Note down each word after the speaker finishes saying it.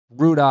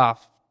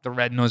Rudolph, the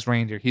red-nosed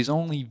reindeer, his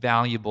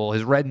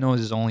red nose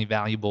is only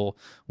valuable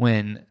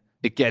when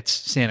it gets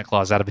Santa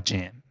Claus out of a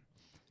jam.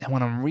 And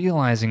what I'm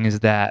realizing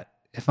is that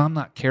if I'm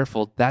not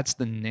careful, that's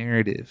the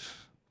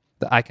narrative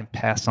that I can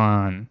pass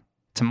on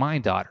to my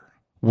daughter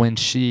when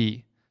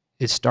she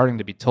is starting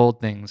to be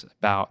told things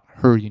about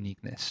her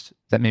uniqueness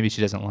that maybe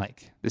she doesn't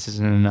like. This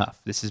isn't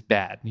enough. This is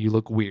bad. You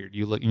look weird.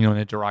 You look, in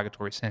a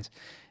derogatory sense.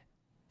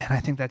 And I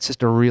think that's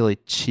just a really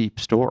cheap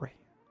story.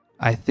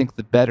 I think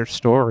the better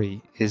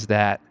story is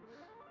that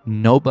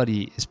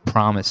nobody is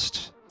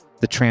promised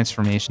the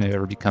transformation of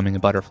ever becoming a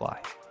butterfly.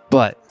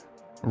 But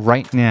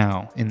right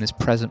now, in this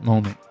present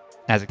moment,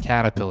 as a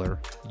caterpillar,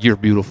 you're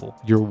beautiful.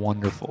 You're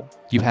wonderful.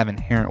 You have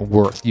inherent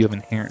worth. You have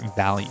inherent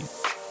value.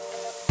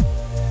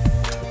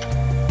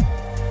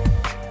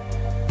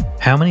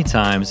 How many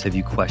times have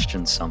you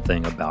questioned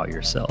something about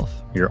yourself,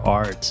 your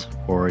art,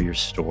 or your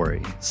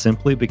story,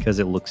 simply because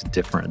it looks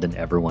different than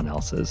everyone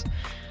else's?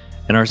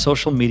 In our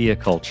social media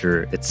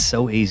culture, it's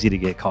so easy to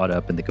get caught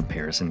up in the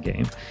comparison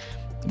game.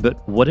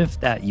 But what if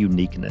that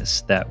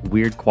uniqueness, that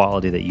weird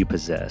quality that you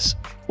possess,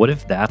 what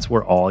if that's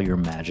where all your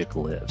magic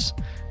lives,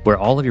 where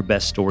all of your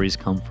best stories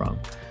come from?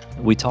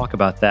 We talk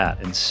about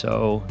that and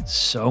so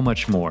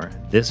much more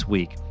this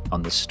week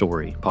on the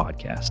Story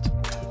Podcast.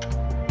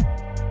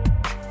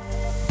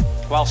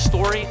 While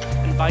story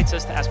invites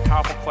us to ask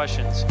powerful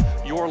questions,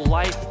 your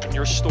life and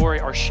your story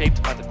are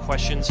shaped by the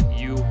questions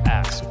you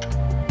ask.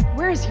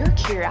 Where is your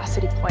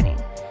curiosity pointing?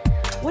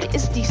 What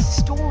is the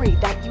story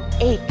that you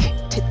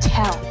ache to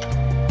tell?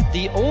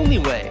 The only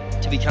way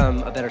to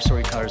become a better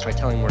storyteller is by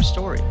telling more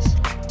stories.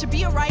 To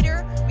be a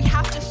writer, we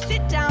have to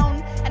sit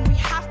down and we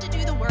have to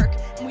do the work,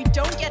 and we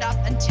don't get up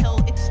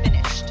until it's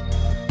finished.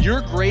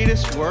 Your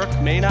greatest work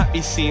may not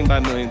be seen by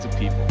millions of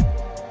people.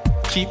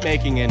 Keep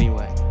making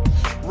anyway.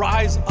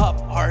 Rise up,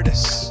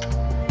 artists.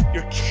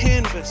 Your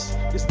canvas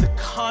is the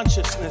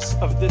consciousness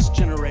of this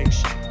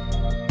generation.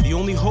 The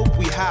only hope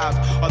we have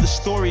are the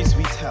stories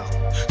we tell.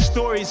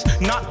 Stories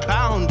not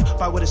bound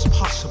by what is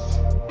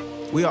possible.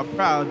 We are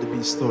proud to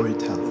be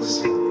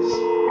storytellers.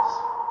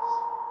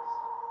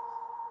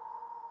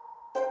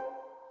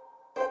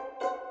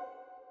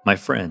 My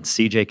friend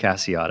CJ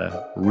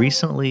Casciotta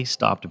recently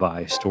stopped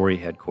by Story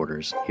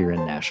headquarters here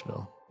in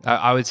Nashville.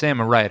 I would say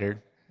I'm a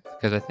writer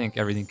because I think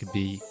everything could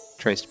be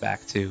traced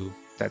back to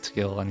that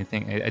skill.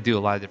 I do a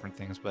lot of different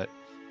things, but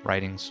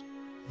writing's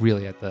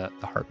really at the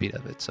heartbeat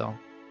of it. So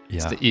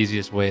it's the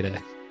easiest way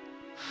to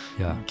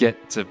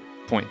get to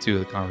point 2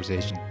 of the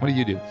conversation. What do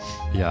you do?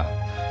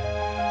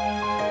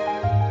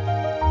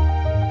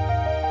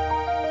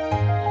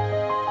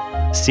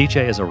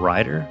 CJ is a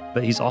writer,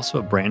 but he's also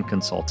a brand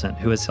consultant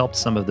who has helped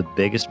some of the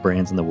biggest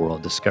brands in the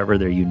world discover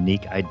their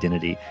unique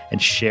identity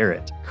and share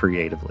it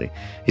creatively.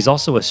 He's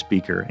also a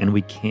speaker, and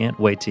we can't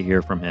wait to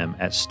hear from him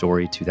at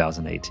Story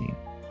 2018. You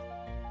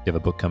have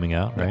a book coming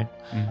out, right?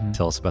 Mm-hmm.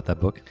 Tell us about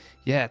that book.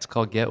 Yeah, it's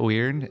called Get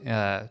Weird,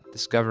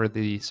 Discover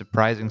the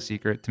Surprising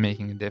Secret to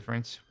Making a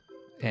Difference.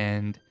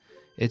 And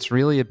it's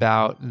really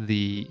about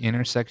the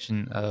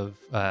intersection of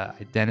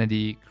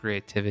identity,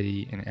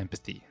 creativity, and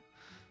empathy.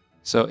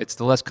 So it's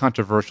the less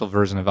controversial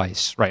version of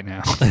ICE right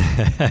now.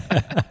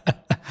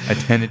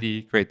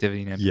 Identity,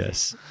 creativity, and empathy.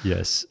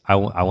 Yes. I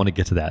want to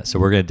get to that. So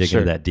we're going to dig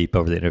into that deep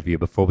over the interview.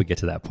 Before we get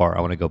to that part, I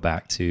want to go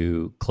back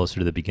to closer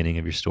to the beginning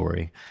of your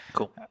story.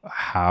 Cool.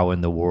 How in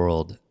the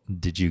world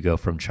did you go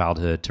from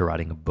childhood to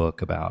writing a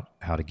book about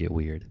how to get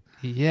weird?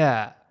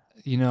 Yeah.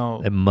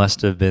 It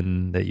must have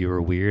been that you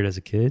were weird as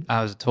a kid.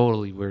 I was a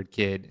totally weird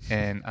kid,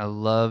 and I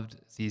loved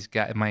these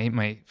guys.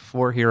 My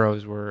 4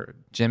 heroes were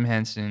Jim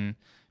Henson,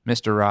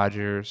 Mr.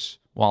 Rogers,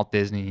 Walt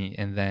Disney,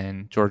 and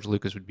then George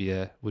Lucas would be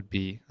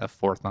a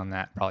fourth on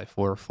that, probably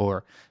 4 or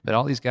 4. But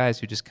all these guys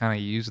who just kind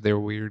of use their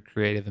weird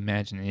creative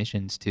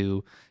imaginations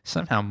to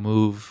somehow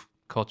move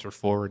culture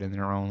forward in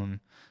their own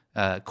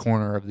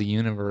corner of the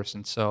universe.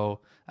 And so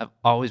I've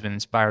always been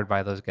inspired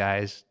by those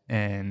guys,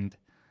 and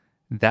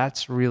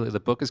that's really, the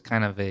book is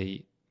kind of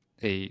a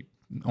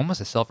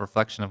almost a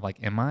self-reflection of like,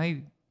 am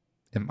I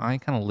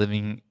kind of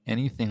living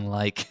anything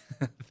like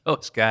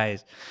those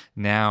guys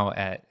now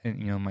at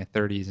my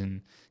 30s,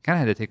 and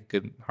kind of had to take a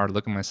good hard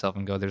look at myself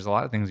and go, there's a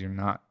lot of things you're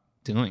not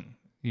doing.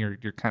 You're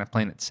kind of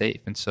playing it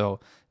safe. And so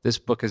this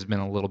book has been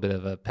a little bit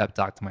of a pep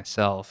talk to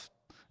myself,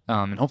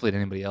 and hopefully to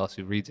anybody else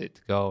who reads it,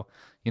 to go,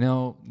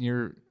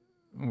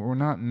 we're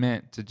not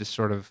meant to just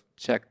sort of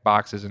check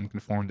boxes and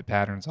conform to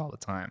patterns all the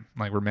time.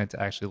 Like, we're meant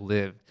to actually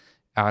live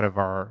out of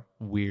our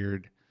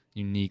weird,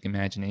 unique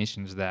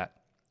imaginations that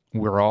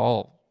we're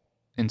all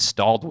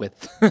installed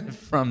with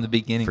from the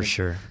beginning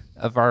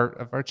of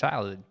our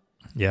childhood.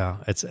 Yeah,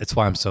 it's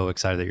why I'm so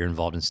excited that you're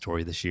involved in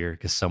Story this year,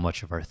 because so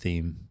much of our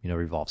theme,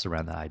 revolves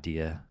around the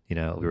idea. We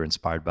were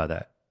inspired by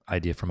that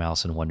idea from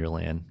Alice in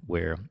Wonderland,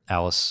 where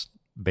Alice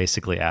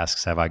basically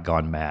asks, "Have I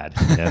gone mad?"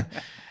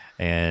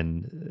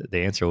 And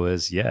the answer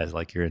was, yes,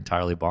 like, you're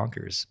entirely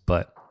bonkers.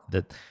 But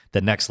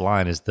the next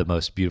line is the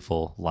most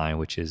beautiful line,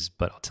 which is,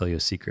 "But I'll tell you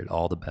a secret,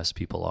 all the best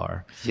people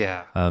are."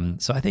 Yeah.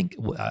 So I think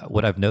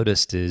what I've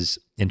noticed is,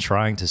 in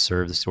trying to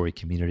serve the story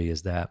community,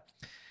 is that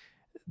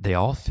they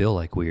all feel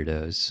like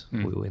weirdos.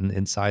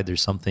 Inside,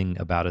 there's something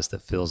about us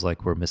that feels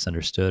like we're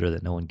misunderstood or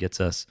that no one gets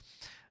us.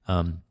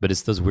 But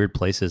it's those weird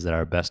places that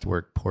our best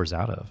work pours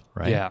out of,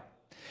 right? Yeah.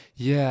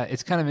 Yeah.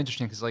 It's kind of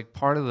interesting because like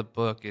part of the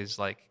book is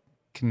like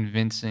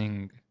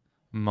convincing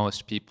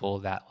most people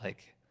that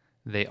like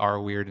they are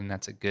weird and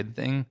that's a good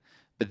thing.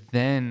 But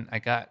then I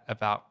got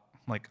about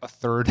like a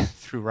third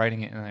through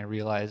writing it and I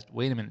realized,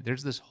 wait a minute,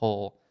 there's this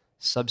whole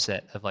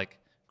subset of like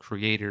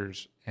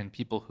creators and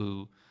people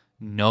who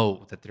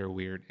know that they're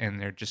weird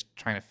and they're just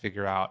trying to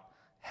figure out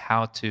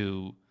how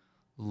to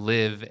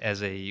live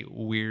as a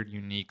weird,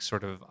 unique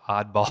sort of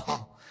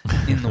oddball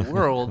in the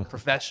world,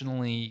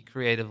 professionally,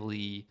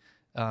 creatively,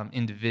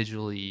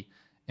 individually.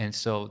 And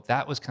so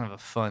that was kind of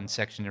a fun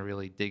section to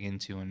really dig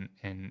into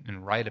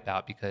and write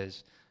about,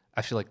 because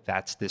I feel like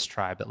that's this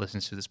tribe that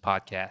listens to this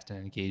podcast and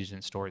engages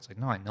in stories. Like,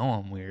 no, I know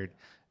I'm weird.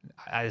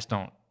 I just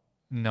don't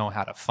know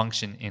how to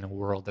function in a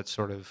world that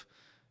sort of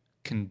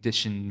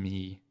conditioned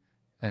me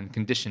and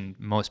conditioned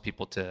most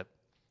people to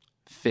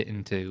fit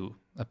into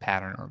a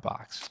pattern or a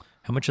box.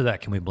 How much of that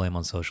can we blame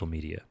on social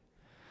media?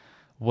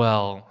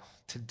 Well,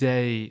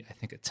 today, I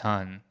think a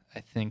ton.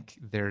 I think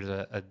there's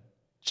a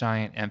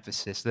giant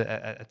emphasis.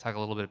 I talk a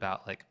little bit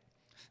about like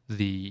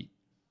the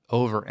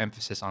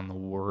overemphasis on the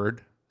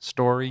word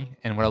story.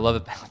 And what I love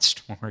about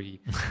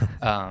story,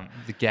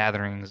 the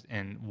gatherings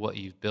and what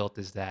you've built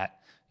is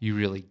that you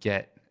really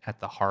get at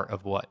the heart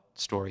of what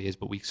story is,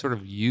 but we sort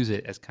of use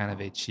it as kind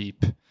of a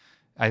cheap,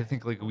 I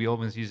think like we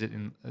always use it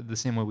in the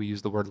same way we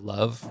use the word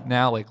love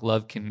now. Like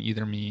love can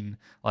either mean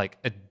like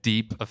a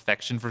deep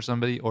affection for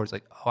somebody, or it's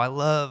like, oh, I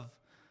love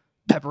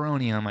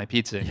pepperoni on my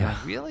pizza. And you're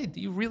like, really?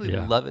 Do you really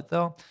love it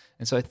though?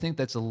 And so I think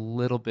that's a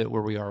little bit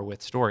where we are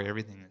with story.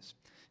 Everything is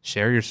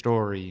share your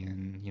story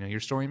and, your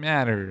story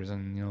matters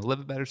and, live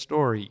a better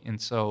story. And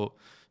so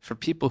for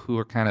people who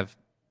are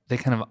they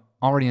kind of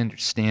already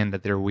understand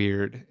that they're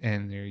weird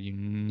and they're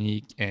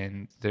unique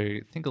and they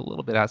think a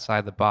little bit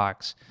outside the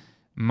box,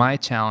 my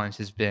challenge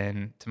has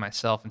been to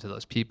myself and to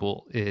those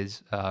people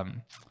is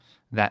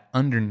that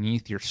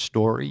underneath your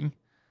story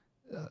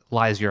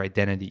lies your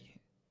identity.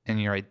 And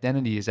your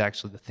identity is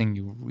actually the thing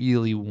you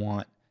really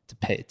want to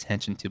pay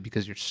attention to,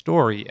 because your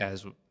story,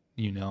 as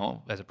you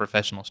know, as a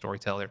professional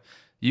storyteller,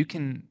 you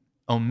can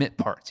omit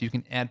parts, you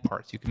can add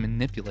parts, you can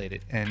manipulate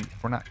it. And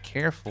if we're not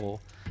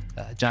careful,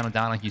 John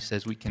O'Donohue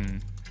says we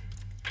can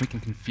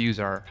confuse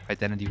our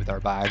identity with our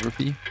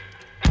biography.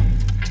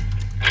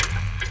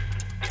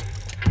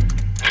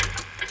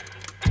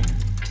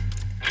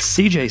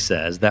 CJ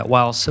says that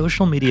while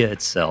social media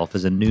itself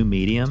is a new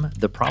medium,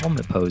 the problem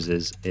it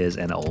poses is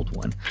an old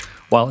one.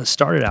 While it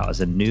started out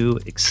as a new,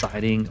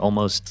 exciting,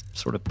 almost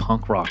sort of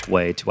punk rock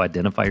way to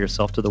identify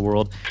yourself to the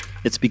world,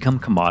 it's become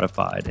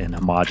commodified and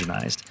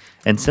homogenized.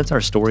 And since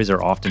our stories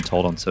are often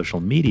told on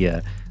social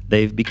media,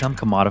 they've become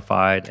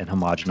commodified and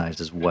homogenized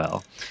as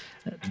well.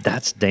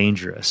 That's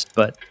dangerous,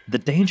 but the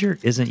danger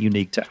isn't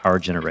unique to our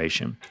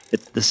generation.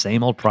 It's the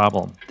same old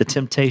problem, the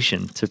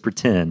temptation to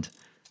pretend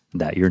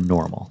that you're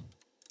normal.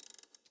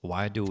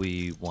 Why do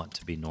we want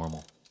to be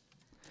normal?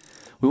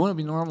 We want to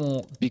be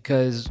normal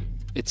because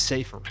it's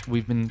safer.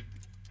 We've been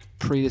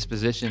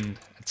predispositioned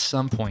at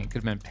some point. Could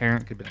have been a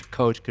parent, could have been a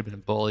coach, could have been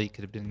a bully,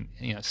 could have been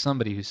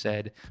somebody who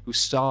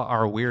saw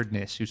our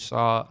weirdness, who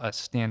saw us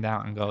stand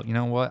out and go, you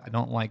know what, I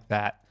don't like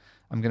that.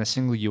 I'm going to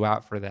single you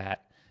out for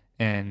that,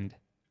 and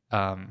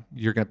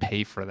you're going to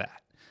pay for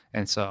that.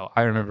 And so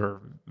I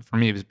remember, for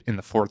me, it was in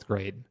the 4th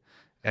grade.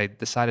 I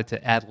decided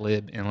to ad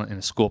lib in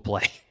a school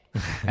play.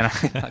 And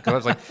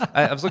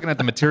I was looking at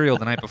the material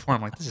the night before.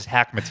 I'm like, this is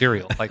hack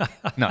material. Like,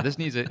 no, this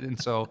needs it.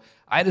 And so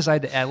I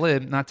decided to ad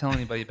lib, not tell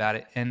anybody about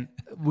it. And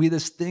we had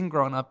this thing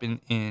growing up in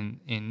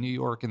New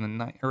York in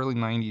the early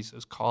 90s. It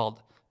was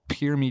called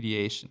peer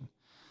mediation.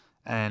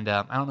 And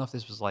I don't know if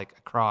this was like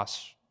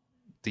across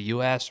the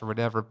U.S. or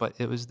whatever, but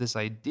it was this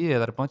idea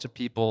that a bunch of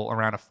people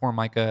around a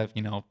Formica,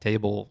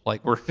 table,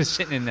 like we're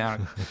sitting in now,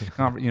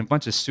 a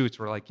bunch of suits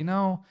were like,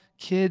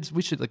 kids,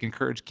 we should like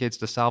encourage kids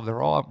to solve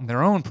their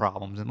own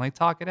problems and like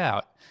talk it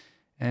out.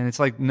 And it's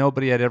like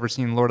nobody had ever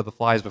seen Lord of the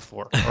Flies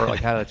before, or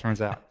like how that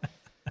turns out.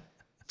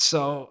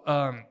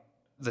 So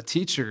the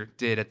teacher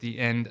did at the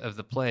end of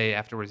the play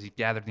afterwards, he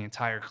gathered the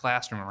entire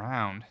classroom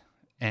around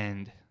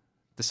and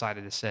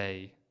decided to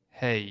say,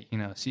 hey,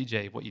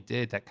 CJ, what you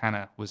did, that kind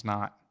of was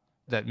not,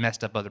 that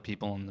messed up other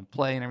people in the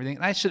play and everything.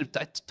 And I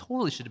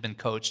totally should have been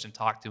coached and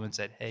talked to and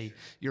said, hey,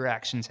 your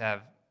actions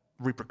have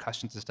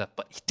repercussions and stuff,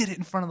 but he did it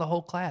in front of the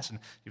whole class. And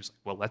he was like,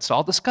 well, let's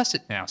all discuss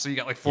it now. So you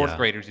got like 4th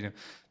graders,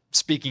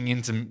 speaking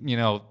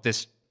into,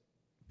 this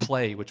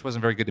play, which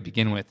wasn't very good to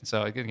begin with. And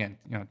so again,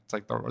 it's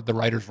like the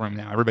writer's room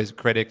now. Everybody's a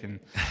critic and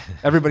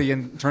everybody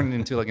turned it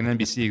into like an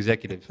NBC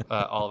executive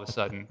all of a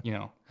sudden,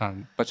 a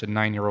bunch of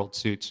 9-year-old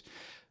suits.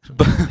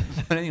 But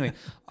anyway,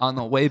 on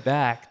the way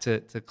back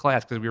to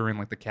class, because we were in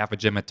like the Kappa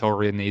Gemma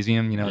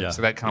Gymnasium,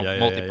 so that kind of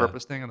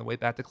multi-purpose thing. On the way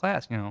back to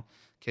class,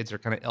 kids are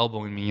kind of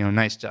elbowing me,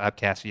 nice job,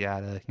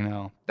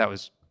 Casciotta, that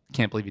was,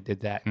 can't believe you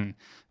did that. And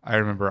I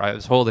remember I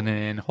was holding it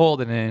in,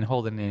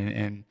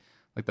 and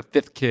like the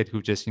fifth kid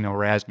who just,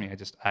 razzed me.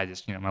 I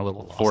just, my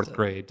little fourth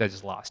grade, I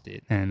just lost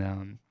it.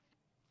 And,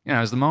 it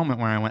was the moment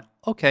where I went,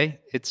 okay,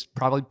 it's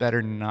probably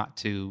better not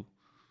to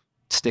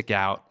stick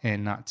out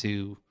and not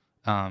to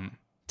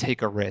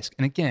take a risk.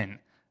 And again,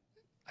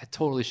 I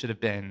totally should have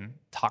been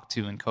talked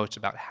to and coached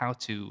about how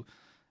to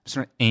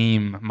sort of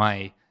aim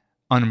my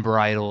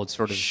unbridled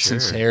sort of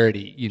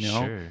sincerity,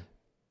 Sure.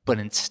 But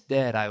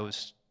instead I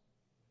was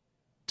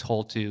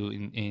told to,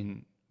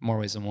 in more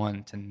ways than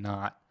one, to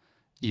not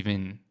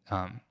even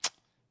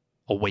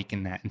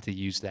awaken that and to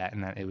use that,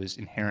 and that it was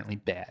inherently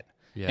bad.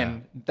 Yeah.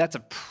 And that's a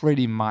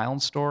pretty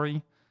mild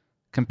story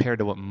compared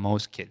to what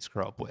most kids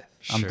grow up with.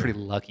 I'm pretty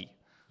lucky.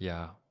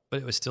 Yeah. But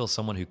it was still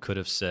someone who could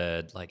have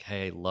said, like,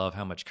 hey, love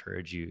how much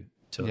courage you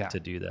took to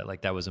do that.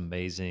 Like, that was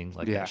amazing.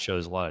 Like, that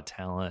shows a lot of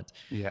talent.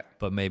 Yeah.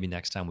 But maybe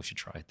next time we should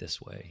try it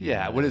this way.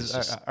 Yeah. What is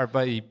our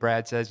buddy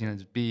Brad says,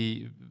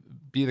 be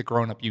the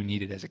grown up you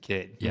needed as a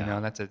kid.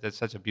 That's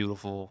such a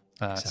beautiful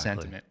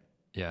sentiment.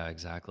 Yeah,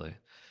 exactly.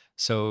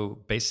 So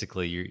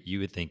basically, you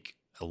would think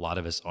a lot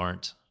of us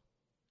aren't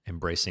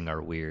embracing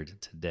our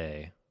weird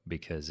today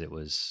because it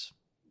was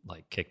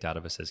like kicked out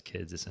of us as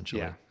kids,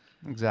 essentially. Yeah,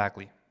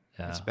 exactly.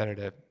 Yeah. It's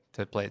better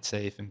to play it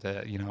safe and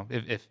to,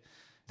 if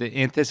the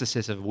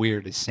antithesis of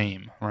weird is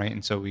same, right?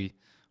 And so we'd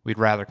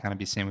rather kind of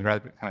be same. We'd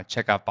rather kind of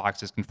check off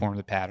boxes, conform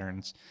to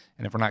patterns.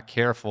 And if we're not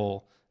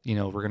careful,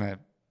 we're going to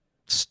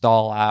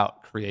stall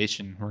out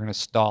creation. We're going to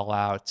stall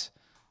out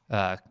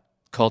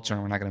culture,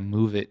 and we're not going to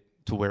move it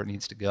to where it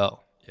needs to go.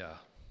 Yeah.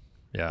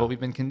 Yeah. But we've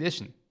been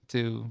conditioned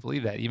to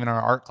believe that. Even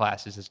our art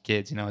classes as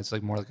kids, it's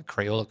like more like a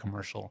Crayola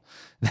commercial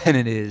than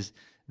it is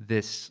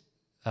this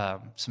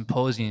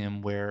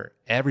symposium where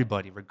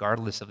everybody,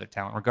 regardless of their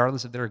talent,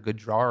 regardless if they're a good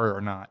drawer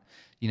or not,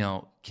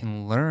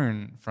 can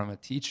learn from a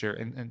teacher.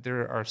 And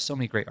there are so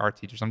many great art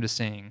teachers. I'm just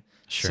saying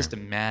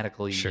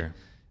systematically. Sure.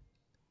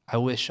 I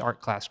wish art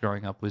class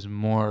growing up was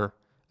more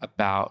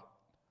about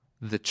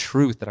the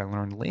truth that I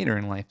learned later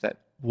in life,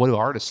 that what do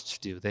artists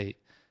do? They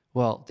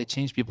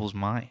change people's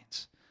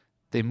minds.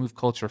 They move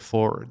culture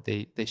forward.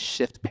 They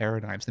shift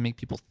paradigms. They make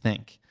people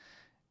think.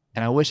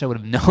 And I wish I would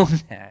have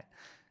known that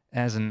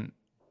as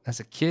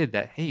a kid,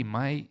 that, hey,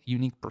 my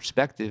unique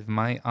perspective,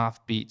 my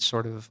offbeat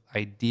sort of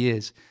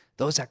ideas,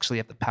 those actually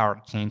have the power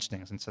to change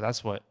things. And so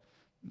that's what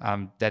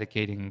I'm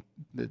dedicating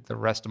the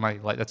rest of my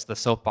life. That's the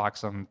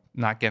soapbox I'm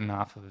not getting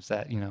off of, is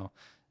that,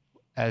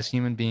 as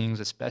human beings,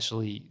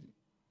 especially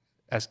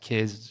as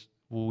kids,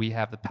 we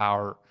have the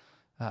power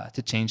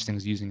to change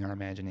things using our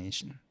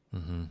imagination.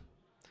 Mm-hmm.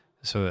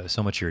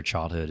 So much of your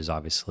childhood is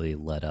obviously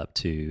led up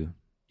to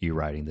you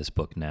writing this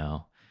book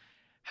now.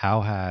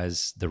 How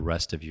has the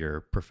rest of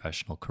your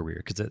professional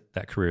career, because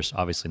that career is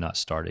obviously not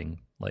starting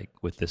like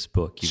with this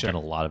book. You've done a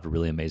lot of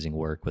really amazing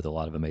work with a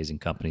lot of amazing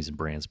companies and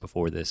brands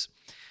before this.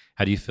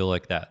 How do you feel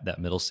like that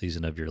middle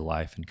season of your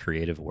life and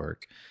creative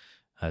work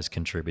has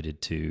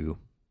contributed to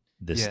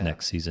this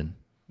next season?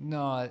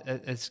 No,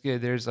 it's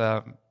good. There's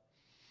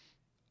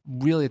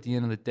really, at the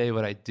end of the day,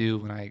 what I do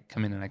when I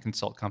come in and I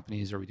consult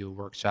companies or we do a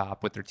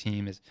workshop with their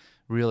team is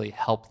really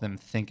help them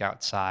think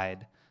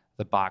outside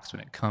the box when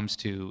it comes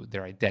to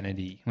their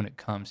identity, when it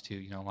comes to,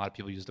 a lot of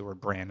people use the word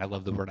brand. I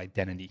love the word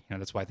identity.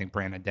 That's why I think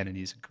brand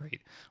identity is a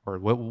great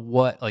word.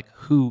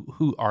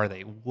 Who are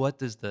they? What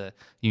does the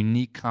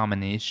unique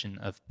combination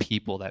of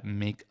people that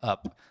make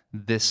up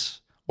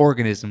this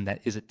organism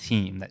that is a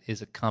team, that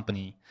is a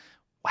company,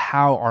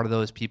 how are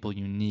those people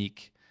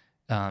unique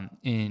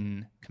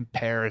in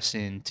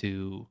comparison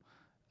to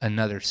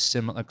another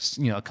similar,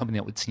 a company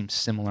that would seem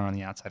similar on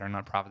the outside, or a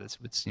nonprofit that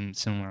would seem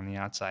similar on the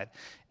outside?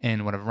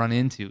 And what I've run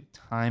into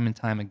time and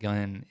time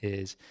again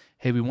is,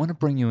 hey, we want to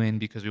bring you in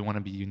because we want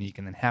to be unique.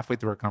 And then halfway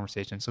through our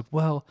conversation, it's like,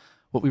 well,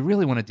 what we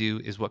really want to do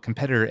is what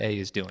competitor A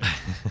is doing.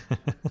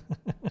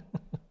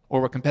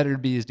 Or what competitor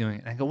B is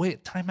doing. And I go,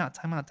 wait, time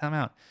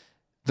out.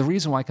 The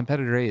reason why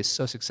competitor A is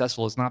so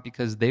successful is not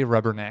because they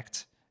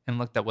rubbernecked and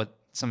looked at what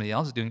somebody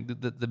else is doing.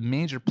 The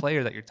major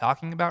player that you're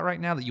talking about right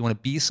now that you want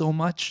to be so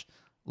much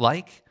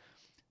like,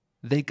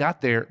 they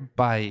got there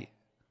by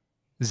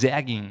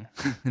zagging.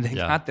 They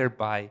got there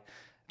by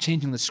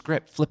changing the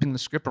script, flipping the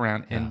script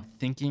around, and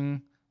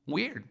thinking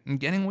weird and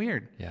getting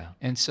weird. Yeah.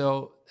 And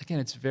so, again,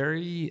 it's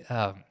very...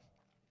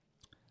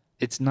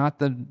 it's not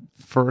the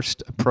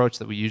first approach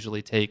that we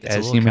usually take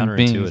as human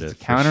beings.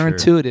 It's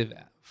counterintuitive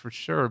for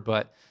sure,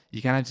 but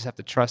you kind of just have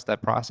to trust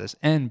that process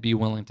and be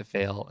willing to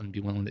fail and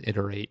be willing to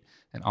iterate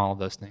and all of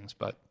those things.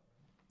 But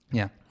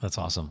yeah. That's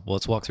awesome. Well,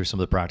 let's walk through some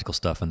of the practical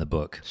stuff in the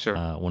book. Sure.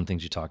 One of the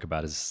things you talk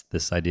about is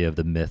this idea of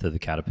the myth of the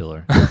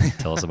caterpillar.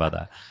 Tell us about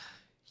that.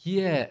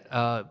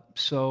 Yeah.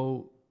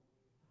 So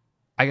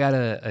I got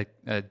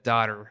a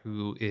daughter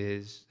who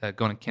is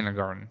going to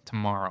kindergarten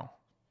tomorrow.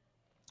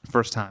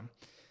 First time.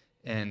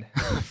 And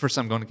first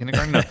time going to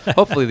kindergarten? No.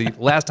 Hopefully the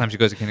last time she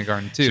goes to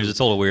kindergarten too. She was a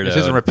total weirdo. She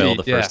doesn't repeat.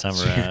 The first time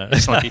around.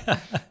 It's like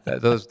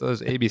those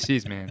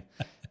ABCs, man.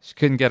 She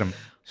couldn't get them.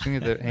 She couldn't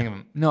get the hang of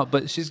them. No,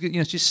 but she's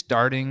she's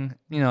starting.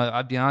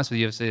 I'll be honest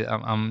with you.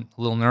 I'm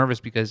a little nervous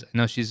because I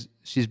know she's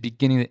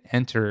beginning to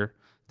enter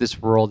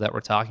this world that we're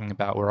talking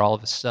about, where all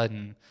of a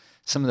sudden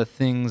some of the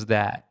things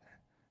that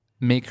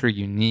make her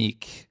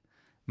unique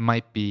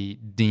might be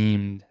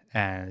deemed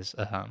as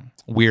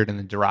weird in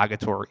the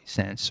derogatory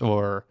sense,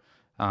 or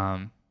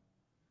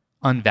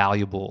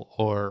unvaluable,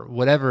 or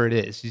whatever it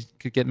is. You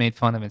could get made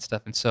fun of and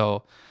stuff. And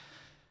so,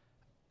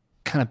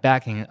 kind of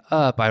backing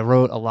up, I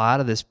wrote a lot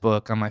of this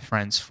book on my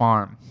friend's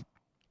farm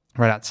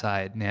right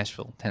outside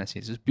Nashville, Tennessee.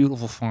 It's this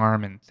beautiful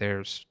farm, and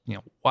there's,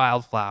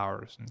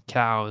 wildflowers and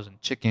cows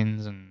and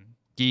chickens and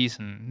geese,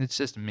 and it's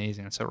just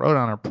amazing. And so I wrote it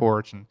on our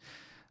porch, and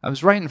I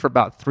was writing for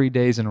about 3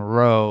 days in a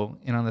row.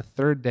 And on the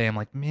third day, I'm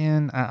like,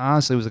 man, I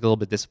honestly was a little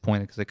bit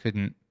disappointed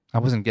because I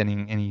wasn't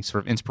getting any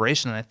sort of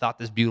inspiration, and I thought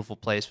this beautiful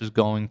place was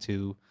going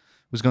to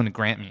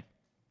grant me.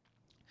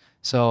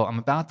 So I'm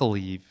about to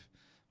leave.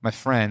 My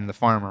friend, the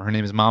farmer, her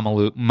name is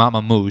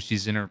Mama Moo.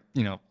 She's in her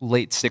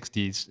late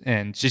 60s,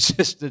 and she's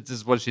just, this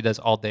is what she does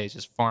all day, is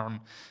just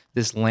farm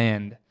this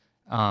land.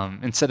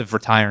 Instead of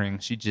retiring,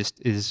 she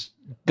just is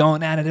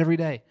going at it every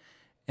day.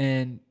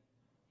 And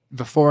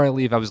before I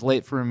leave, I was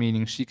late for a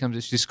meeting. She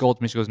comes, she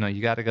scolds me. She goes, "No,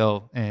 you got to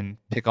go and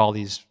pick all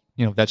these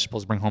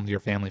vegetables, bring home to your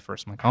family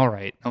first." I'm like, "All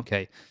right,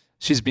 okay."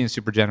 She's being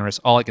super generous.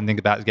 All I can think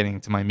about is getting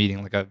to my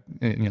meeting like a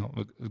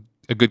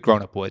good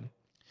grown-up would.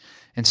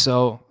 And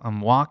so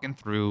I'm walking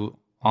through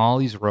all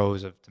these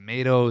rows of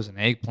tomatoes and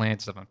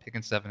eggplants, stuff. I'm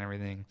picking stuff and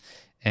everything.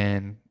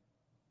 And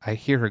I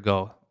hear her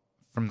go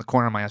from the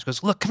corner of my eye. She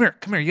goes, "Look, come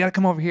here. You got to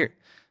come over here."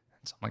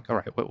 And so I'm like, "All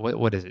right,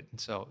 what is it?" And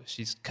so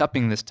she's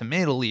cupping this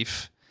tomato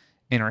leaf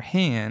in her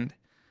hand.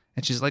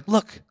 And she's like,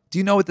 "Look, do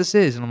you know what this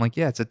is?" And I'm like,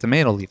 "Yeah, it's a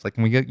tomato leaf. Like,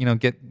 can we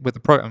get with the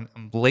program?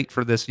 I'm late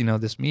for this,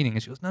 this meeting."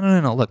 And she goes,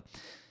 No. Look,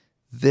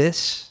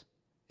 this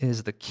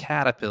is the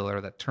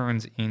caterpillar that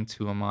turns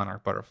into a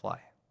monarch butterfly.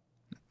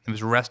 It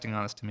was resting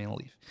on this tomato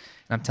leaf.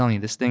 And I'm telling you,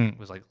 this thing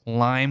was like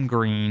lime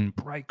green,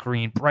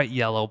 bright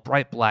yellow,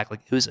 bright black.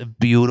 Like, it was a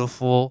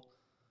beautiful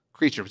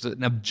creature. It was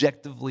an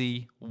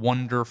objectively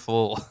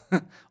wonderful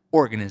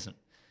organism.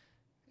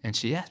 And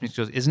she asked me, she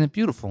goes, "Isn't it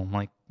beautiful?" I'm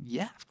like,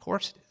 "Yeah, of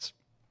course it is."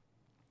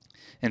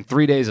 And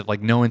 3 days of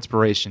like no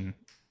inspiration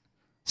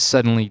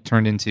suddenly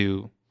turned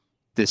into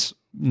this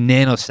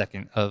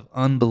nanosecond of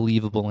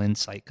unbelievable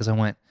insight, because I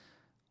went,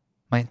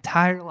 my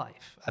entire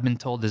life I've been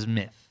told this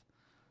myth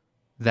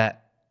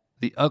that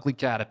the ugly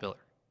caterpillar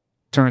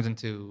turns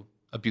into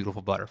a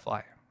beautiful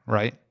butterfly,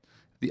 right?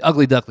 The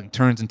ugly duckling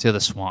turns into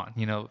the swan.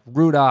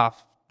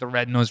 Rudolph, the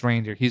red-nosed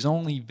reindeer, his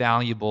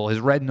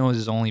red nose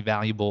is only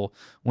valuable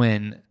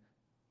when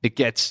it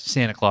gets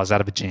Santa Claus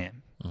out of a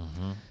jam.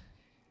 Mm-hmm.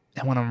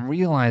 And what I'm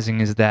realizing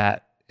is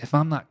that if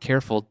I'm not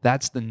careful,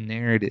 that's the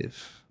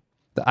narrative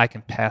that I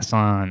can pass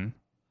on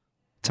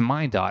to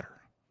my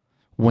daughter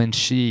when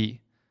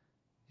she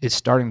is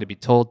starting to be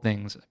told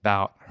things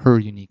about her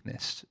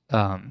uniqueness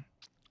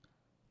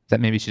that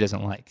maybe she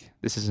doesn't like.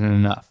 This isn't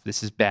enough.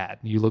 This is bad.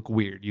 You look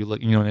weird. You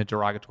look, in a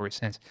derogatory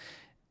sense.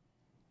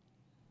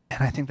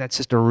 And I think that's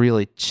just a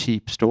really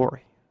cheap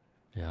story.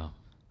 Yeah.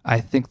 I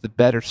think the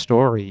better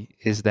story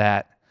is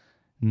that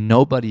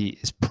nobody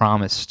is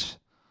promised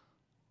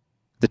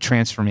the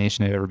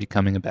transformation of ever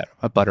becoming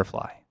a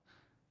butterfly.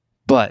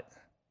 But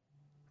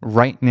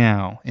right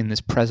now, in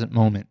this present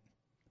moment,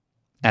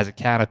 as a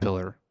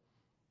caterpillar,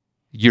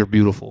 you're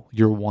beautiful.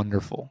 You're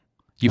wonderful.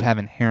 You have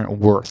inherent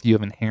worth. You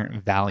have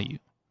inherent value.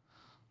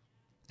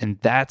 And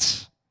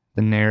that's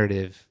the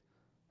narrative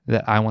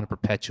that I want to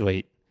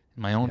perpetuate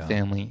in my own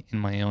family, in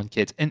my own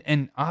kids.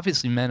 And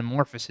obviously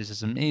metamorphosis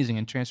is amazing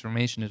and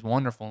transformation is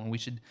wonderful, and we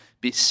should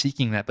be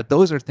seeking that. But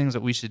those are things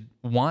that we should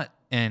want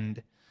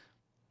and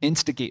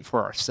instigate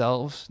for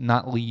ourselves,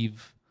 not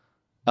leave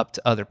up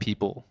to other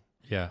people.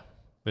 Yeah.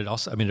 But it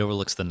also, it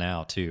overlooks the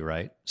now too,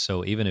 right?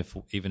 So even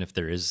if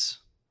there is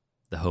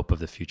the hope of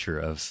the future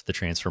of the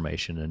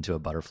transformation into a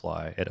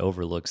butterfly, it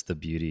overlooks the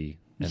beauty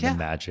and the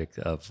magic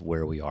of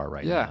where we are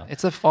right now. Yeah,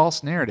 it's a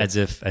false narrative.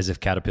 As if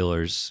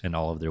caterpillars and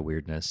all of their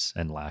weirdness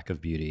and lack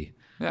of beauty,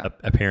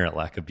 apparent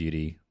lack of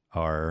beauty,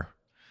 are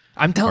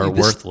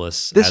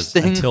worthless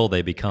until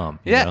they become.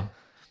 You know?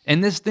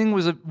 And this thing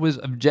was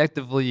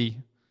objectively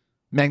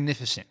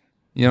magnificent.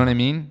 You know what I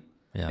mean?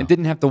 Yeah. It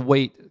didn't have to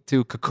wait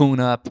to cocoon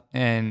up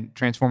and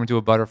transform into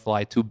a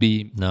butterfly to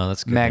be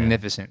that's good,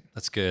 magnificent. Man.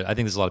 That's good. I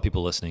think there's a lot of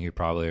people listening who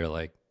probably are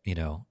like,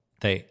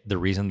 the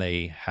reason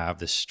they have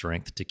the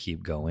strength to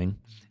keep going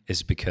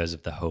is because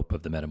of the hope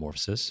of the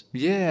metamorphosis.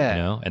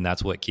 Yeah. And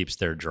that's what keeps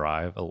their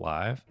drive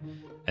alive.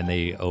 And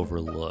they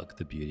overlook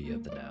the beauty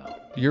of the now.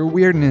 Your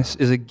weirdness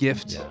is a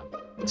gift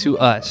to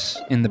us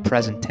in the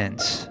present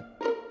tense.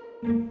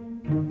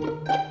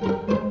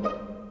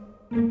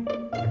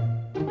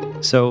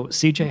 So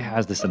CJ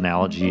has this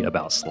analogy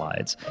about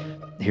slides.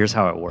 Here's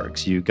how it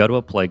works. You go to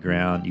a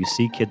playground, you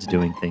see kids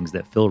doing things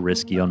that feel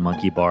risky on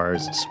monkey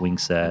bars, swing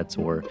sets,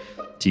 or,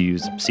 to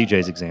use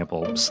CJ's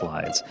example,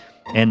 slides.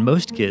 And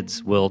most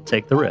kids will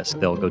take the risk.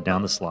 They'll go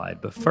down the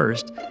slide. But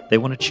first, they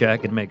want to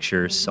check and make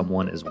sure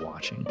someone is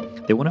watching.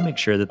 They want to make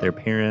sure that their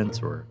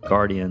parents or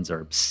guardians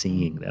are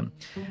seeing them.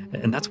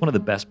 And that's one of the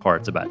best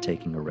parts about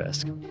taking a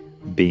risk,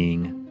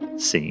 being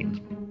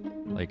seen.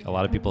 Like, a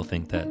lot of people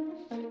think that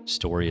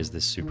story is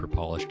this super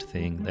polished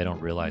thing, they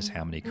don't realize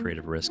how many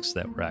creative risks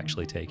that we're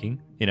actually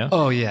taking,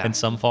 Oh, yeah. And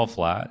some fall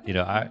flat.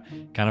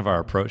 Our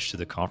approach to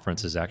the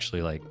conference is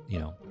actually like,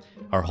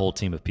 our whole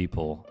team of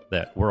people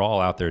that we're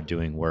all out there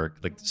doing work.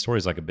 Like the story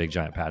is like a big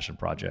giant passion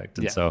project.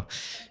 And so,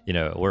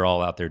 we're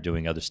all out there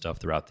doing other stuff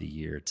throughout the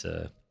year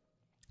to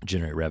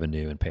generate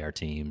revenue and pay our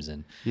teams.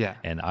 And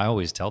I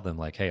always tell them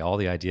like, hey, all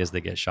the ideas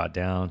that get shot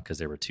down because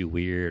they were too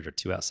weird or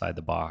too outside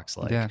the box.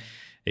 Like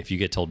if you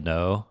get told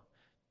no,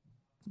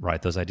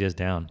 write those ideas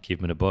down, keep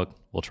them in a book.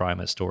 We'll try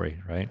them at Story,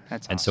 right?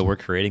 That's and awesome. So we're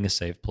creating a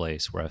safe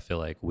place where I feel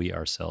like we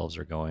ourselves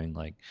are going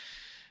like,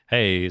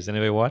 hey, is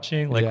anybody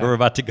watching? Like we're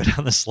about to go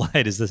down the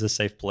slide. Is this a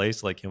safe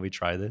place? Like, can we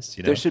try this?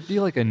 There should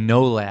be like a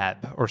no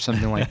lab or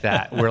something like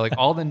that where like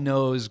all the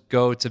no's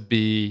go to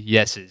be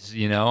yeses,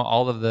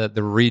 all of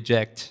the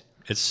reject.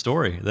 It's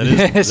Story. That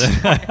is.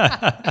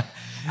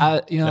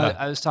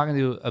 I was talking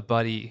to a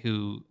buddy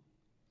who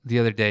the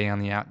other day on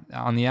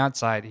the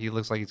outside, he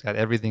looks like he's got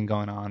everything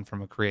going on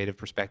from a creative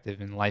perspective,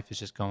 and life is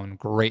just going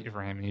great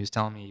for him. And he was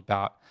telling me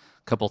about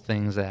a couple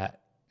things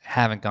that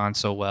haven't gone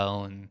so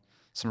well, and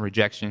some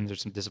rejections or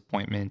some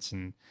disappointments.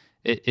 And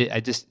I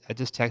just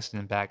texted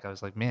him back. I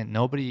was like, man,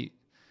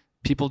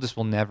 people just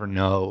will never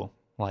know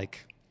what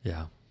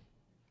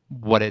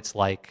it's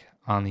like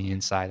on the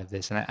inside of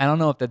this. And I don't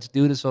know if that's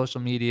due to social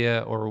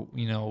media or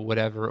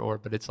whatever,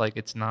 but it's like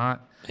it's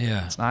not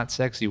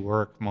sexy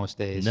work most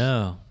days.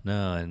 No,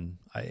 and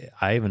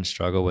I even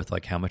struggle with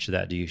like how much of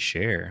that do you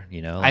share? I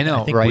know,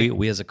 I think right?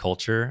 we as a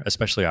culture,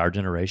 especially our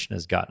generation,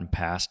 has gotten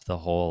past the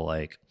whole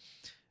like,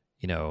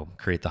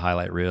 create the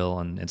highlight reel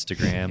on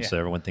Instagram so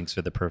everyone thinks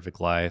they're the perfect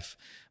life.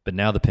 But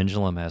now the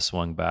pendulum has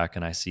swung back,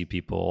 and I see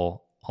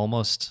people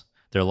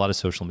there are a lot of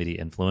social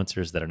media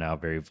influencers that are now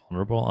very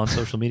vulnerable on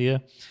social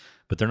media.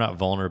 But they're not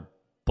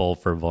vulnerable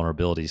for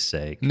vulnerability's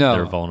sake. No.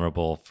 They're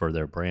vulnerable for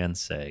their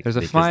brand's sake. There's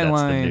a fine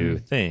line the new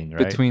thing,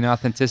 right? between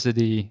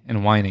authenticity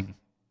and whining.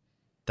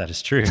 That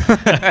is true.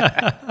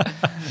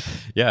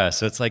 Yeah.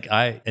 So it's like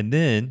and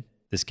then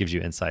this gives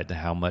you insight to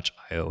how much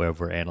I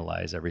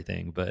overanalyze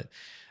everything. But,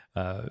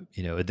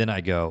 then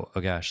I go, oh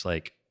gosh,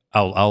 like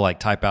I'll like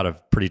type out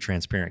a pretty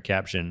transparent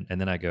caption.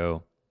 And then I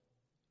go,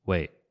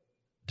 wait,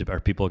 are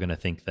people going to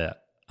think that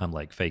I'm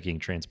like faking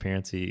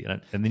transparency?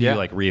 And then you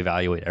like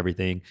reevaluate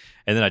everything.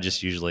 And then I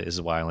just this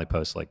is why I only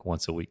post like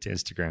once a week to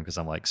Instagram, because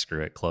I'm like,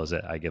 screw it, close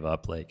it, I give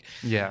up.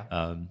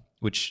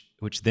 Which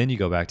then you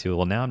go back to,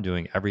 well, now I'm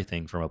doing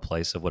everything from a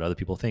place of what other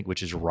people think,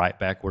 which is right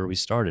back where we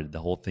started. The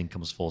whole thing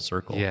comes full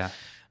circle. Yeah.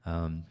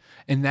 And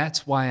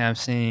that's why I'm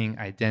saying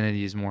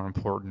identity is more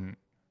important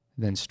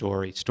than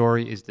story.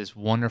 Story is this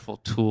wonderful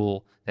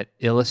tool that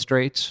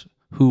illustrates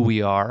who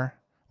we are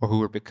or who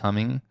we're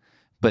becoming,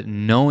 but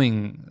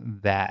knowing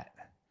that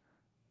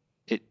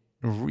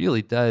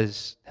really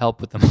does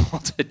help with the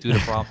multitude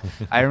of problems.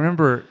 I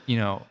remember,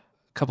 a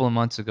couple of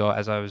months ago,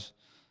 as I was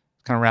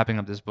kind of wrapping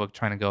up this book,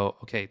 trying to go,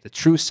 okay, the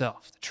true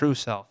self.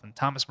 And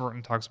Thomas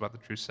Merton talks about the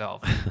true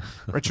self, and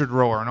Richard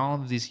Rohr, and all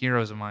of these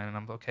heroes of mine. And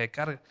I'm okay,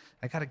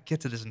 I gotta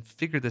get to this and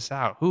figure this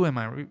out. Who am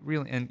I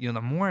really? And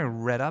the more I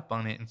read up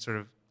on it and sort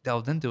of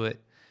delved into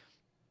it,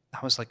 I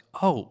was like,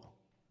 oh,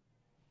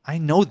 I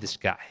know this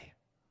guy.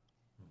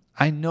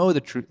 I know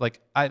the truth. Like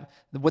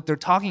what they're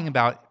talking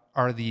about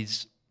are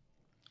these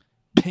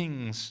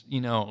pings,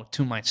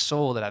 to my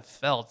soul that I've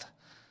felt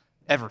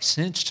ever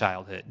since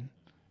childhood.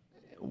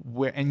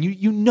 And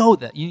you know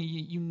that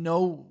you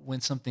know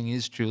when something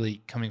is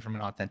truly coming from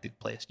an authentic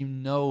place. You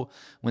know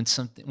when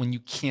you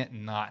can't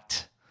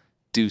not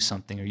do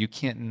something, or you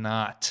can't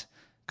not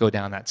go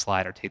down that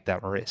slide or take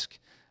that risk.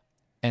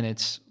 And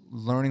it's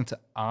learning to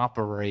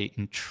operate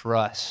and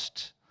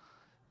trust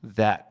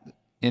that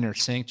inner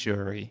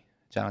sanctuary,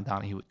 John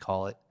O'Donohue would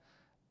call it.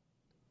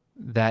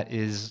 That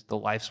is the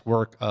life's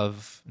work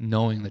of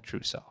knowing the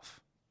true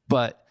self.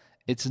 But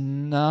it's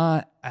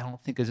not, I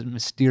don't think, as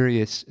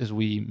mysterious as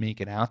we make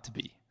it out to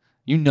be.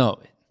 You know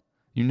it.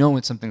 You know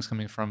when something's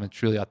coming from a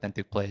truly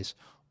authentic place,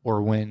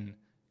 or when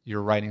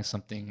you're writing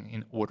something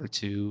in order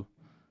to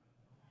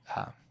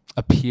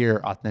appear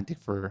authentic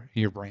for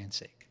your brand's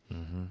sake.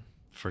 Mm-hmm.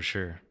 For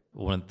sure.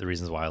 One of the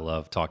reasons why I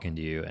love talking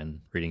to you and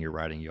reading your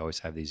writing, you always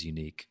have these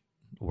unique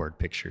word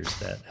pictures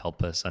that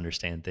help us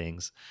understand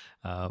things.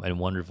 And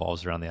one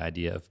revolves around the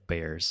idea of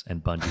bears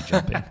and bungee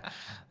jumping.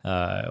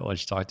 Why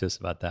don't you talk to us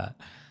about that?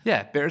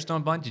 Yeah, bears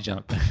don't bungee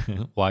jump.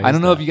 Why? I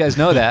don't know if you guys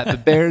know that,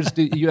 but bears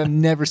do. You have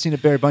never seen a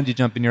bear bungee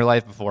jump in your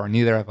life before.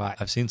 Neither have I.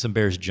 I've seen some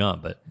bears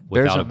jump, but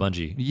without a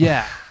bungee.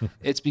 Yeah,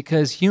 it's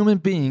because human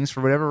beings,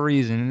 for whatever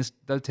reason, and this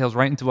dovetails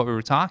right into what we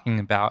were talking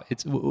about.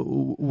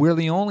 We're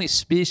the only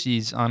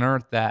species on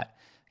Earth that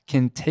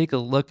can take a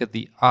look at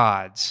the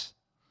odds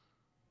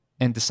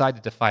and decide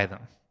to defy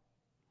them.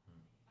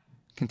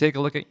 Can take a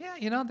look at,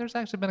 there's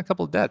actually been a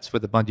couple of deaths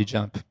with a bungee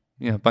jump,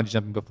 bungee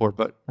jumping before,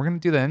 but we're going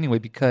to do that anyway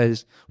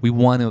because we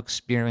want to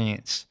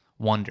experience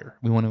wonder.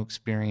 We want to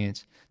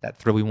experience that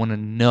thrill. We want to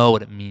know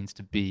what it means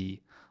to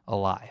be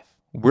alive.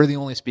 We're the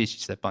only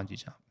species that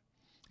bungee jump.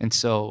 And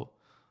so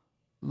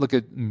look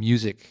at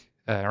music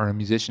or a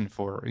musician,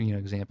 for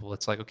example,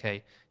 it's like,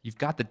 okay, you've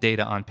got the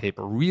data on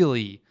paper.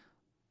 Really,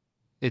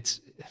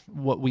 it's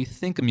what we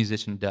think a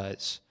musician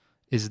does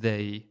is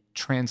they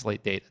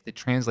translate data. They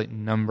translate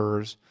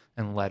numbers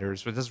and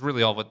letters. But this is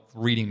really all what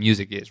reading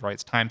music is, right?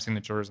 It's time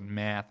signatures and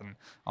math and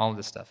all of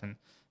this stuff. And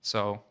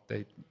so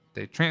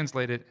they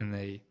translate it and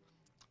they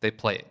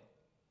play it.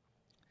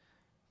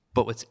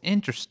 But what's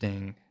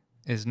interesting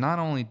is not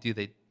only do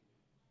they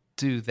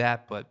do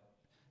that, but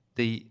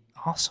they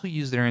also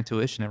use their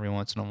intuition every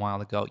once in a while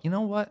to go, you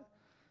know what?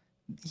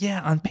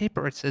 Yeah, on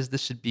paper it says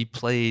this should be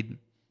played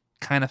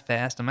kind of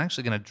fast. I'm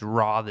actually going to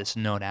draw this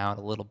note out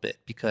a little bit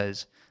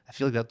because I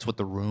feel like that's what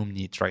the room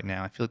needs right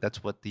now. I feel like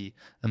that's what the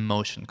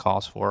emotion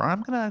calls for. Or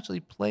I'm going to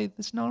actually play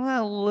this note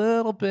a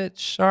little bit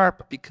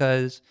sharp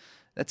because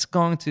that's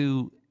going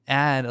to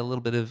add a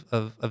little bit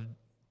of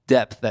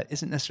depth that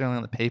isn't necessarily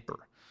on the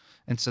paper.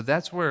 And so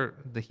that's where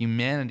the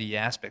humanity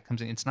aspect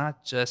comes in. It's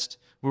not just,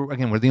 we're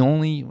the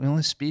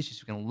only species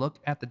who can look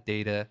at the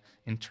data,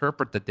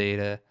 interpret the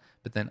data,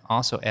 but then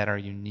also add our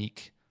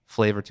unique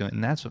flavor to it.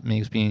 And that's what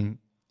makes being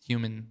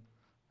human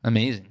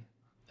amazing.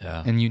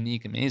 Yeah. And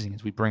unique amazing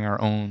is we bring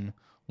our own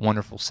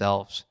wonderful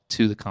selves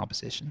to the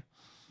composition.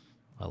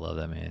 I love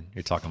that, man.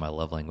 You're talking my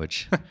love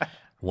language.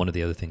 One of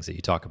the other things that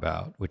you talk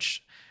about, and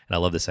I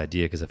love this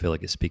idea because I feel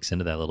like it speaks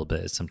into that a little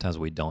bit, is sometimes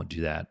we don't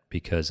do that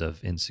because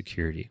of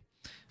insecurity.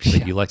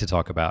 But you like to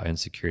talk about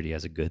insecurity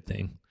as a good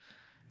thing.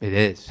 It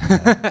is. All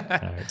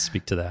right,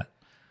 speak to that.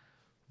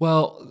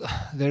 Well,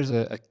 there's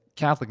a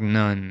Catholic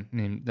nun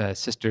named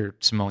Sister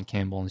Simone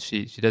Campbell, and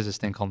she does this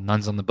thing called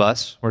Nuns on the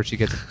Bus, where she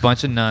gets a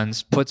bunch of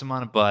nuns, puts them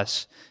on a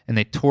bus, and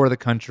they tour the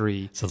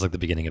country. Sounds like the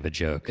beginning of a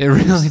joke. It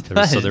really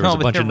does. So there was a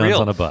bunch of nuns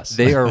on a bus.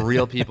 They are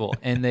real people,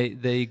 and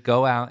they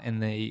go out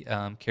and they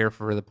care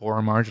for the poor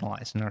and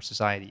marginalized in our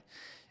society.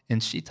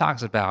 And she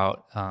talks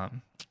about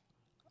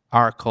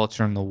our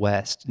culture in the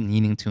West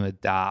needing to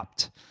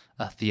adopt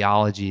a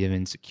theology of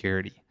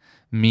insecurity,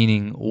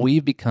 meaning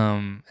we've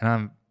become,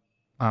 and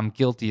I'm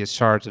guilty as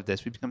charged of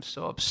this, we've become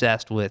so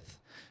obsessed with,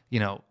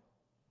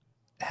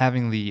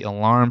 having the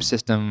alarm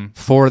system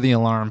for the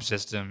alarm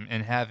system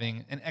and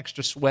having an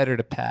extra sweater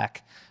to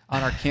pack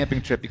on our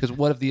camping trip because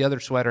what if the other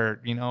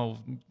sweater,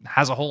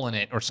 has a hole in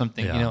it or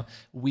something,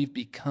 We've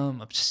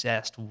become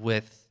obsessed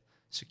with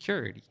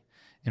security.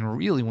 And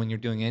really, when you're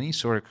doing any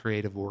sort of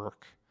creative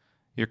work,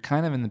 you're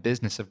kind of in the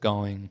business of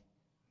going,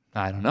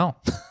 I don't know.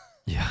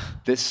 Yeah.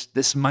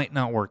 This might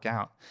not work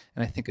out.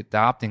 And I think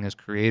adopting as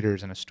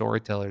creators and as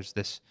storytellers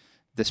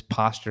this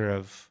posture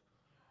of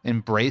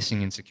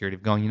embracing insecurity,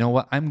 of going, you know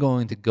what, I'm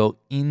going to go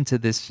into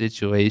this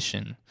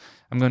situation.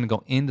 I'm going to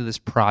go into this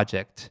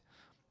project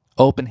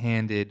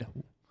open-handed,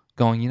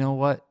 going, you know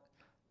what,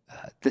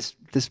 this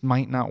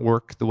might not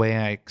work the way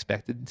I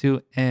expected it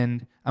to,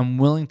 and I'm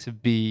willing to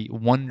be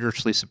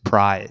wondrously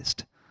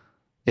surprised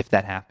if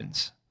that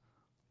happens.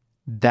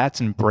 That's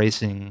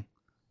embracing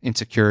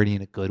insecurity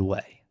in a good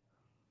way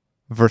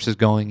versus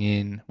going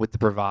in with the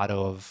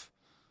bravado of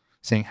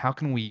saying, how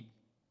can we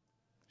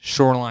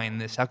shoreline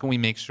this? How can we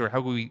make sure,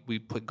 how can we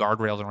put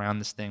guardrails around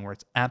this thing where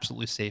it's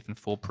absolutely safe and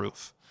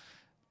foolproof?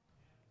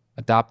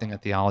 Adopting a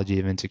theology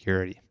of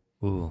insecurity.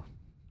 Ooh,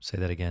 say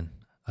that again.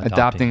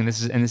 Adopting,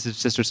 this is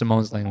Sister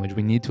Simone's language.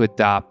 We need to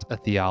adopt a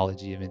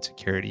theology of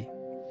insecurity.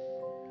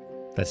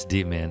 That's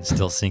deep, man.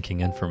 Still sinking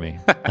in for me.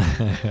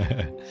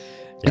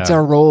 It's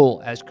our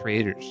role as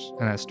creators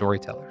and as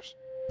storytellers.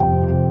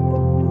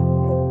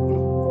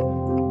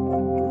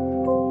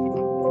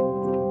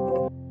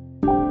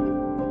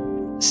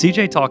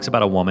 CJ talks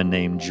about a woman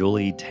named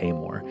Julie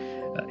Taymor.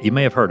 You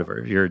may have heard of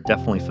her. You're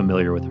definitely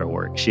familiar with her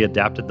work. She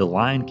adapted The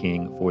Lion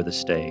King for the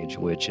stage,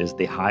 which is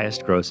the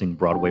highest grossing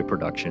Broadway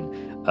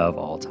production of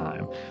all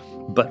time.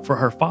 But for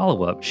her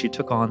follow-up, she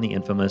took on the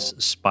infamous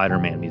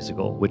Spider-Man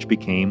musical, which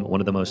became one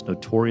of the most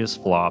notorious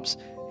flops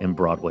in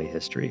Broadway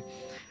history.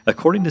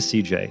 According to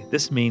CJ,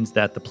 this means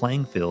that the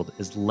playing field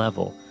is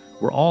level.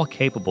 We're all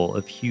capable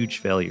of huge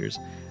failures.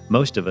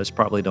 Most of us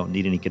probably don't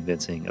need any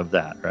convincing of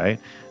that, right?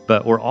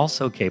 But we're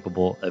also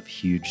capable of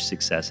huge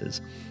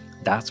successes.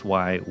 That's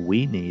why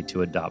we need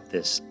to adopt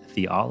this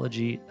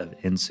theology of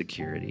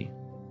insecurity.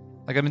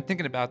 Like, I've been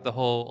thinking about the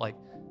whole,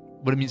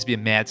 what it means to be a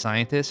mad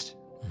scientist.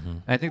 Mm-hmm.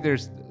 And I think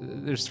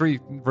there's three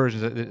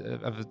versions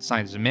of a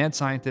scientist. A mad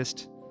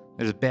scientist,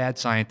 there's a bad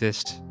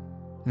scientist,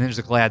 and there's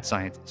a glad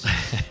scientist.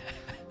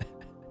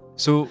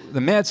 So the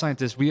mad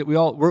scientists, we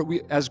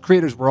as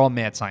creators, we're all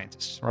mad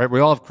scientists, right? We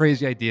all have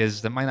crazy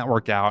ideas that might not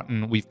work out,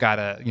 and we've got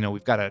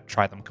to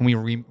try them. Can we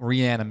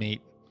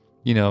reanimate,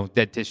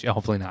 dead tissue?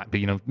 Hopefully not, but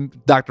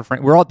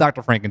we're all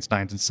Dr.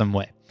 Frankensteins in some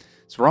way.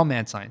 So we're all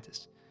mad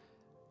scientists.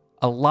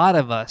 A lot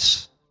of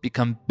us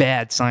become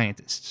bad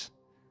scientists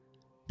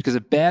because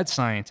a bad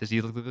scientist,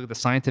 you look at the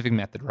scientific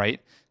method, right?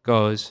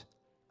 Goes,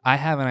 I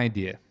have an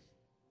idea,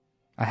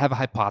 I have a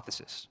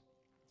hypothesis.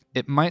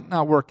 It might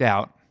not work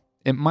out.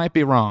 It might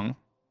be wrong,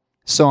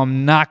 so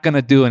I'm not going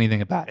to do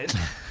anything about it.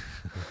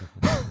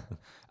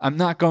 I'm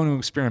not going to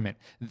experiment.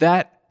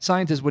 That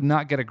scientist would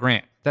not get a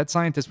grant. That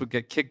scientist would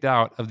get kicked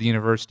out of the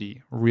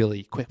university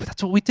really quick. But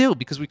that's what we do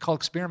because we call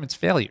experiments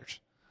failures.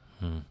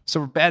 So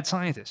we're bad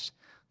scientists.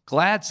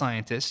 Glad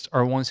scientists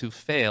are ones who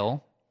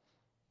fail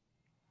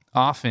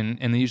often,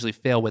 and they usually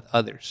fail with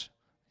others.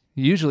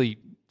 Usually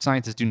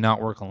scientists do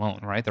not work alone,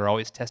 right? They're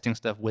always testing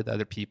stuff with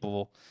other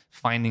people,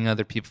 finding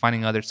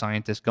other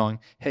scientists, going,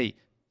 hey,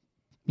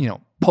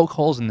 poke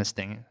holes in this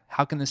thing.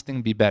 How can this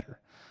thing be better?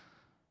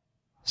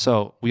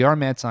 So we are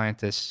mad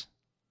scientists.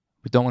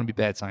 We don't want to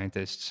be bad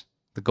scientists.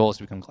 The goal is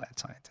to become glad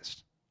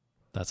scientists.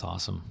 That's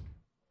awesome.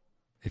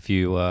 If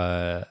you,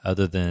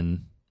 other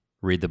than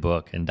read the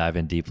book and dive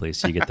in deeply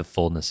so you get the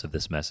fullness of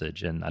this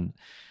message, and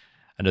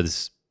I know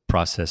this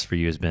process for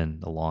you has been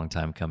a long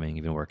time coming.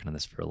 You've been working on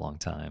this for a long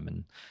time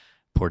and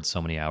poured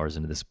so many hours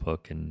into this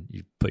book, and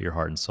you put your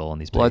heart and soul in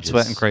these Blood, pages.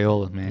 sweat, and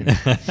Crayola, man.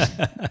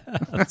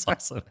 That's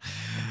awesome.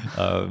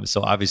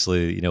 So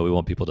obviously, we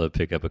want people to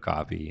pick up a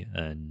copy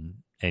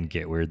and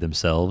get weird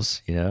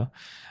themselves,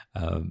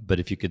 but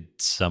if you could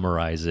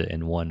summarize it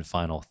in one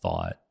final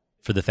thought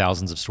for the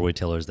thousands of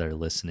storytellers that are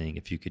listening,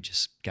 if you could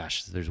just,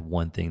 gosh, there's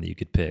one thing that you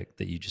could pick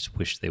that you just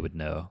wish they would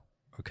know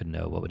or could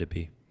know, what would it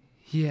be?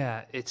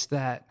 Yeah, it's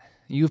that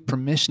you have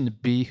permission to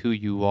be who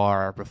you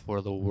are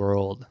before the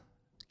world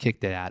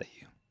kicked it out of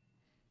you.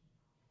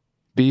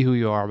 Be who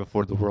you are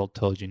before the world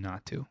told you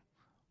not to.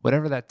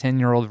 Whatever that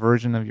 10-year-old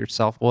version of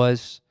yourself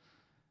was,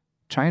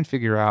 try and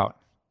figure out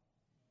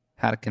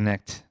how to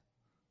connect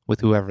with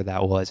whoever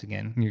that was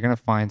again. You're going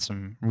to find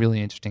some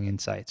really interesting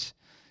insights.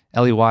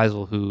 Elie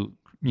Wiesel, who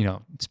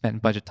spent a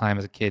bunch of time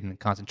as a kid in a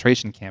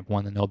concentration camp,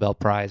 won the Nobel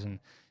Prize, and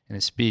in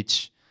his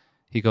speech,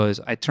 he goes,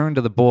 I turn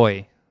to the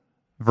boy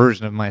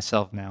version of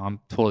myself now. I'm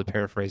totally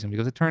paraphrasing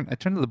because I turn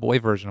to the boy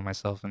version of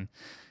myself, and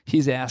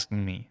he's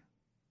asking me,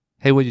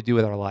 hey, what'd you do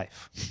with our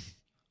life?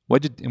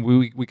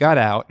 We got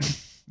out,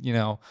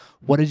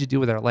 what did you do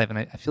with our life? And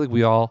I feel like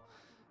we all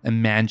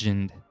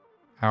imagined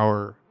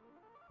our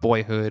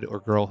boyhood or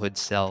girlhood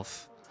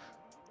self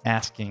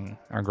asking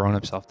our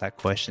grown-up self that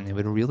question. It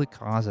would really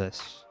cause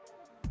us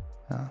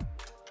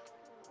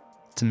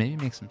to maybe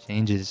make some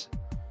changes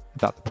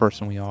about the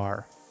person we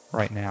are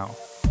right now.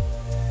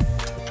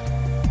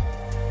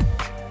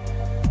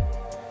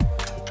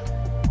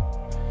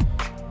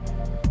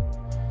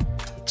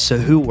 So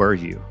who were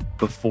you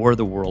before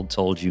the world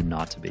told you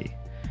not to be?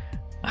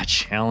 I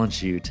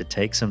challenge you to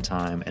take some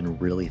time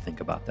and really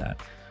think about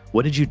that.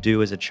 What did you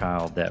do as a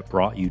child that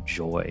brought you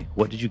joy?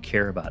 What did you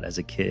care about as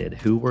a kid?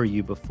 Who were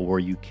you before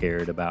you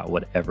cared about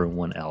what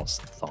everyone else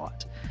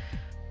thought?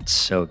 It's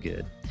so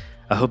good.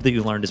 I hope that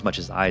you learned as much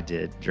as I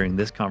did during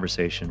this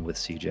conversation with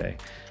CJ.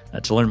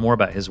 To learn more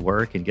about his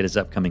work and get his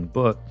upcoming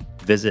book,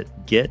 visit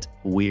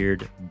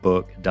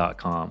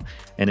getweirdbook.com.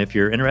 And if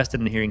you're interested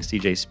in hearing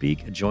CJ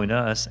speak, join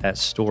us at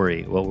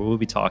Story, where we'll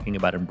be talking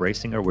about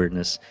embracing our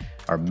weirdness,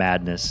 our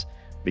madness,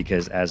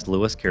 because as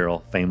Lewis Carroll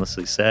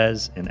famously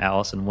says in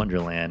Alice in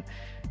Wonderland,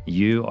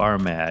 you are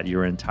mad,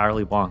 you're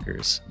entirely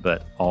bonkers,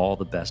 but all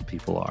the best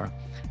people are.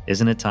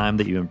 Isn't it time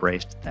that you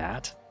embraced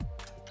that?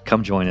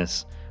 Come join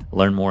us.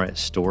 Learn more at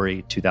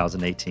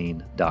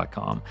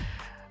story2018.com.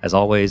 As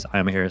always,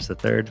 I'm Harris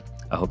III.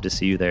 I hope to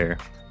see you there.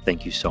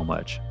 Thank you so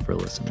much for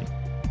listening.